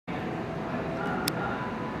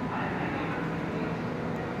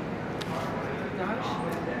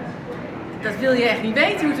Dat wil je echt niet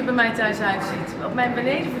weten hoe het er bij mij thuis uitziet. Op mijn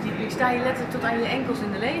benedenverdieping sta je letterlijk tot aan je enkels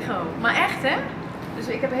in de Lego. Maar echt hè? Dus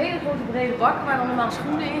ik heb hele grote brede bakken waar dan normaal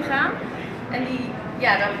schoenen in gaan. En die,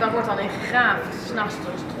 ja, daar wordt dan in gegraafd. S'nachts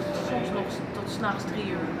soms nog tot s'nachts 3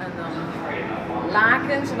 uur. En dan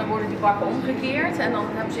lakens en dan worden die bakken omgekeerd. En dan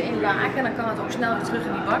hebben ze één laken en dan kan het ook snel weer terug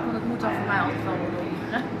in die bak. Want het moet dan voor mij altijd wel worden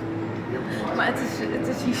omgegraafd. Maar het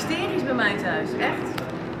is hysterisch bij mij thuis, echt.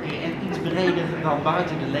 En iets breder dan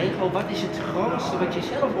buiten de Lego, wat is het grootste wat je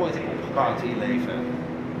zelf ooit hebt opgebouwd in je leven?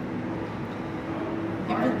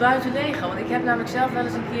 Ik bedoel buiten Lego, want ik heb namelijk zelf wel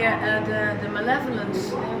eens een keer de Malevolence,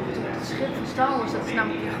 het schip van Star Wars, dat is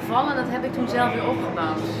namelijk een keer gevallen, dat heb ik toen zelf weer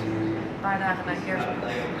opgebouwd. Een paar dagen na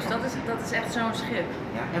Kerstmis. Dus dat is echt zo'n schip.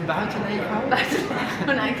 Ja, en buiten Lego? Buiten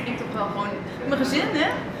Lego, nou ik denk toch wel gewoon mijn gezin hè,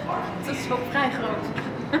 dat is ook vrij groot.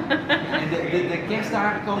 En de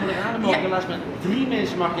kerstdagen komen eraan, er mogen helaas met 3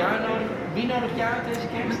 mensen mag je uitnodigen. Wie nodigt jou uit deze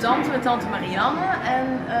kerst? Mijn tante Marianne en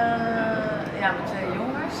ja, mijn 2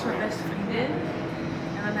 jongens, mijn beste vriendin.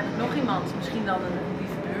 En dan heb ik nog iemand, misschien dan een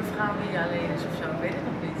lieve buurvrouw die alleen is of zo, ik weet het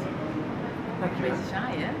nog niet. Een beetje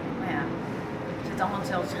saai hè, maar ja, we zitten allemaal in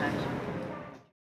hetzelfde schuitje.